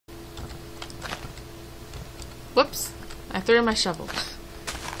Whoops. I threw my shovel.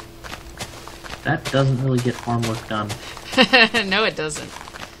 That doesn't really get farm work done. No, it doesn't.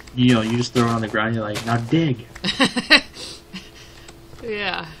 You know, you just throw it on the ground, you're like, now dig.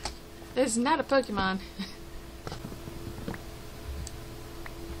 Yeah. It's not a Pokemon.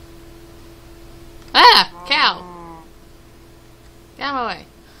 Ah! Cow! Get out of my way.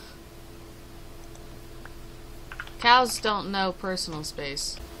 Cows don't know personal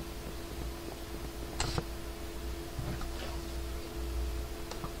space.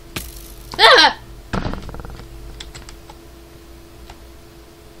 Ah!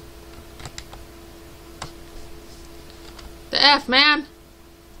 The F, man!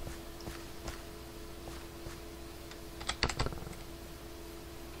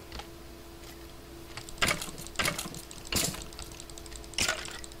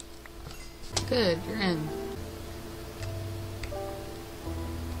 Good, you're in.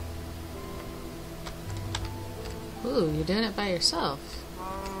 Ooh, you're doing it by yourself.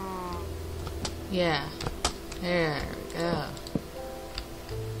 Yeah. There we go.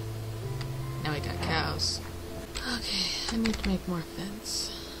 Now we got cows. Okay, I need to make more fence.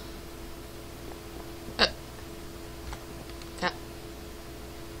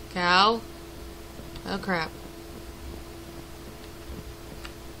 Cow? Oh crap.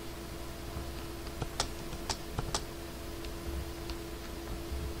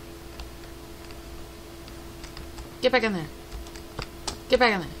 Get back in there. Get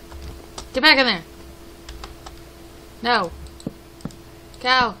back in there. Get back in there. No.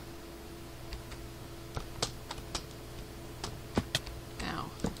 Cow. Ow.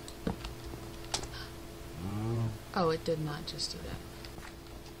 Oh, it did not just do that.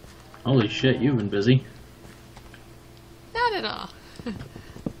 Holy shit, you've been busy. Not at all.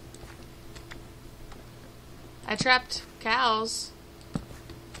 I trapped cows.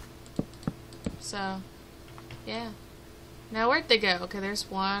 So, yeah. Now where'd they go? Okay,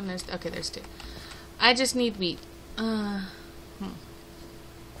 there's one. Okay, there's two. I just need meat.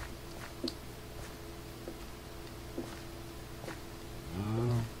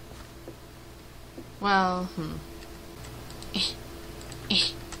 Well,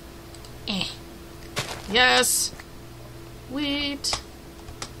 Yes! Wheat!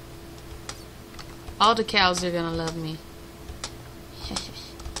 All the cows are gonna love me.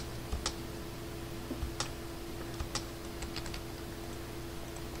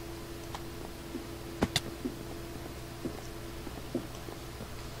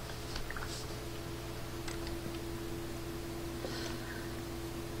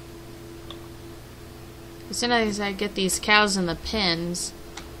 As soon as I get these cows in the pens,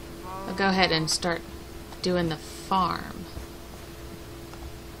 I'll go ahead and start doing the farm.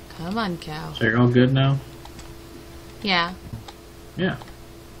 Come on, cow. So you're all good now? Yeah. Yeah.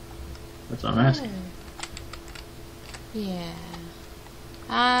 That's what I'm asking. Yeah.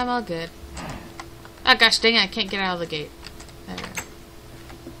 I'm all good. Oh gosh dang it, I can't get out of the gate. There.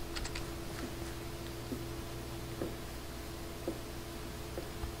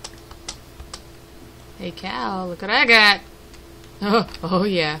 Hey cow, look what I got! Oh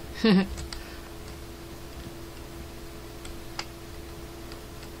yeah.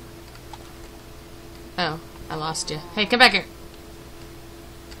 Oh, I lost you. Hey, come back here!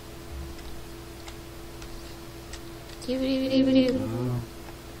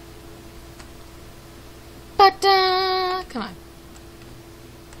 Ba-da! Come on.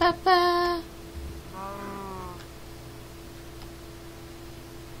 Ba-ba!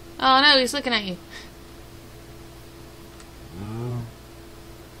 Oh no, he's looking at you.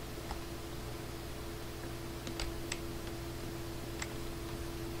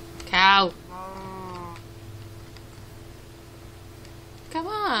 Cow. Come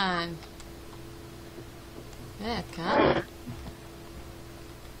on. Yeah, come.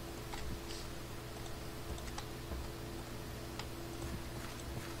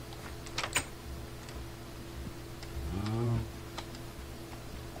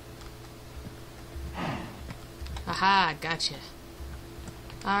 Aha, gotcha.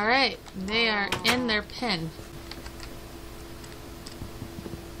 Alright, they are in their pen.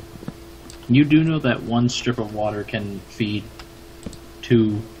 You do know that one strip of water can feed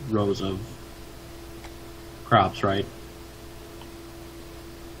 2 rows of crops, right?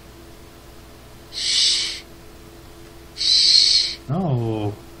 Shh. Shh.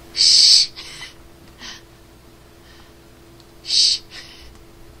 Oh. Shh. Shh.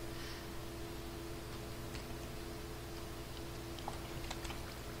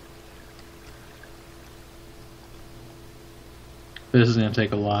 This is going to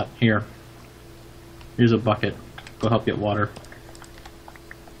take a lot. Here. Here's a bucket. Go help get water.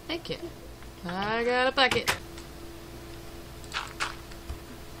 Thank you. I got a bucket.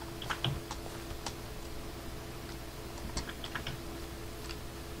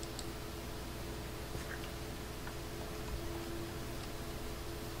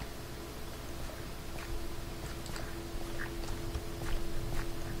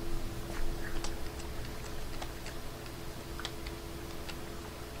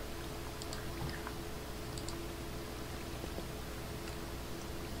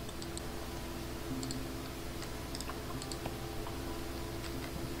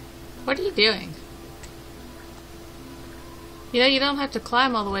 What are you doing? You know, you don't have to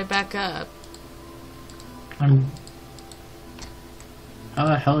climb all the way back up. How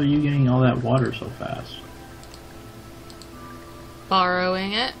the hell are you getting all that water so fast?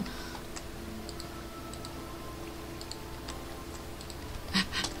 Borrowing it.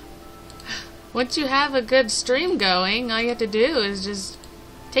 Once you have a good stream going, all you have to do is just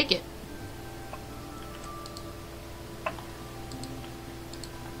take it.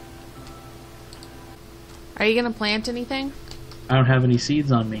 Are you gonna plant anything? I don't have any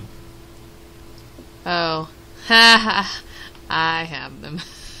seeds on me. Oh. Ha ha. I have them.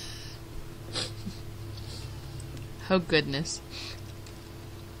 Oh goodness.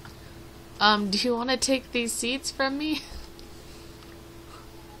 Do you want to take these seeds from me?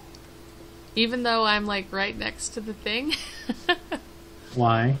 Even though I'm like right next to the thing?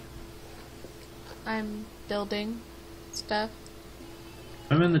 Why? I'm building stuff.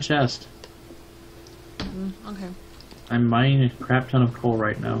 I'm in the chest. Okay. I'm mining a crap ton of coal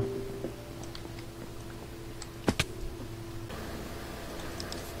right now.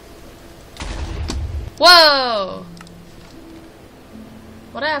 Whoa!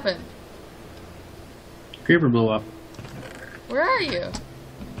 What happened? Creeper blew up. Where are you?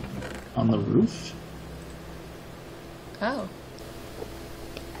 On the roof? Oh.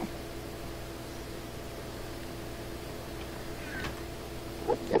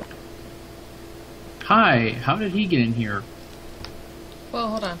 Hi, how did he get in here? Whoa,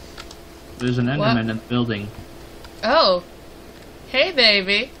 hold on. There's an enderman in the building. Oh. Hey,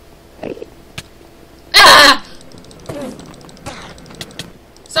 baby. Ah!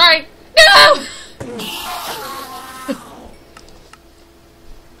 Sorry. No!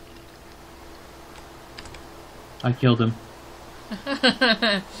 I killed him.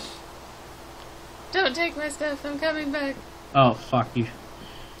 Don't take my stuff. I'm coming back. Oh, fuck you.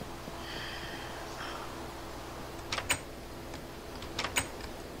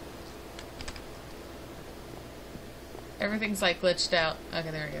 Everything's like glitched out.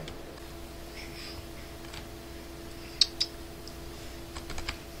 Okay, there we go.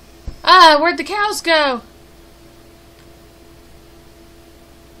 Ah, where'd the cows go?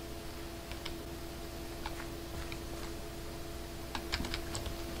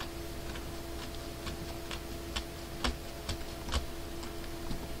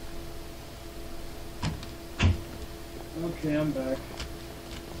 Okay, I'm back.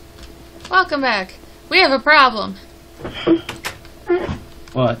 Welcome back. We have a problem.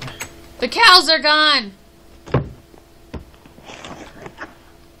 What? The cows are gone.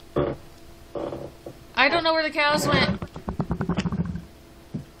 I don't know where the cows went.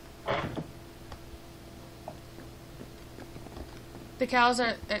 The cows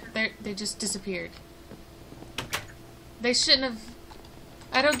are... they just disappeared. They shouldn't have...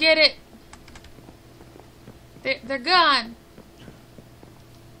 I don't get it. They're gone.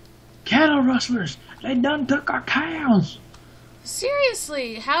 Cattle rustlers! They done took our cows!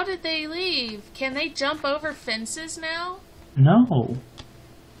 Seriously, how did they leave? Can they jump over fences now? No.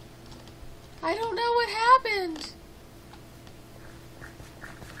 I don't know what happened.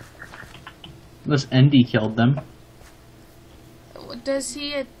 Unless Endy killed them. Does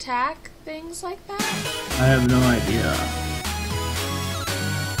he attack things like that? I have no idea.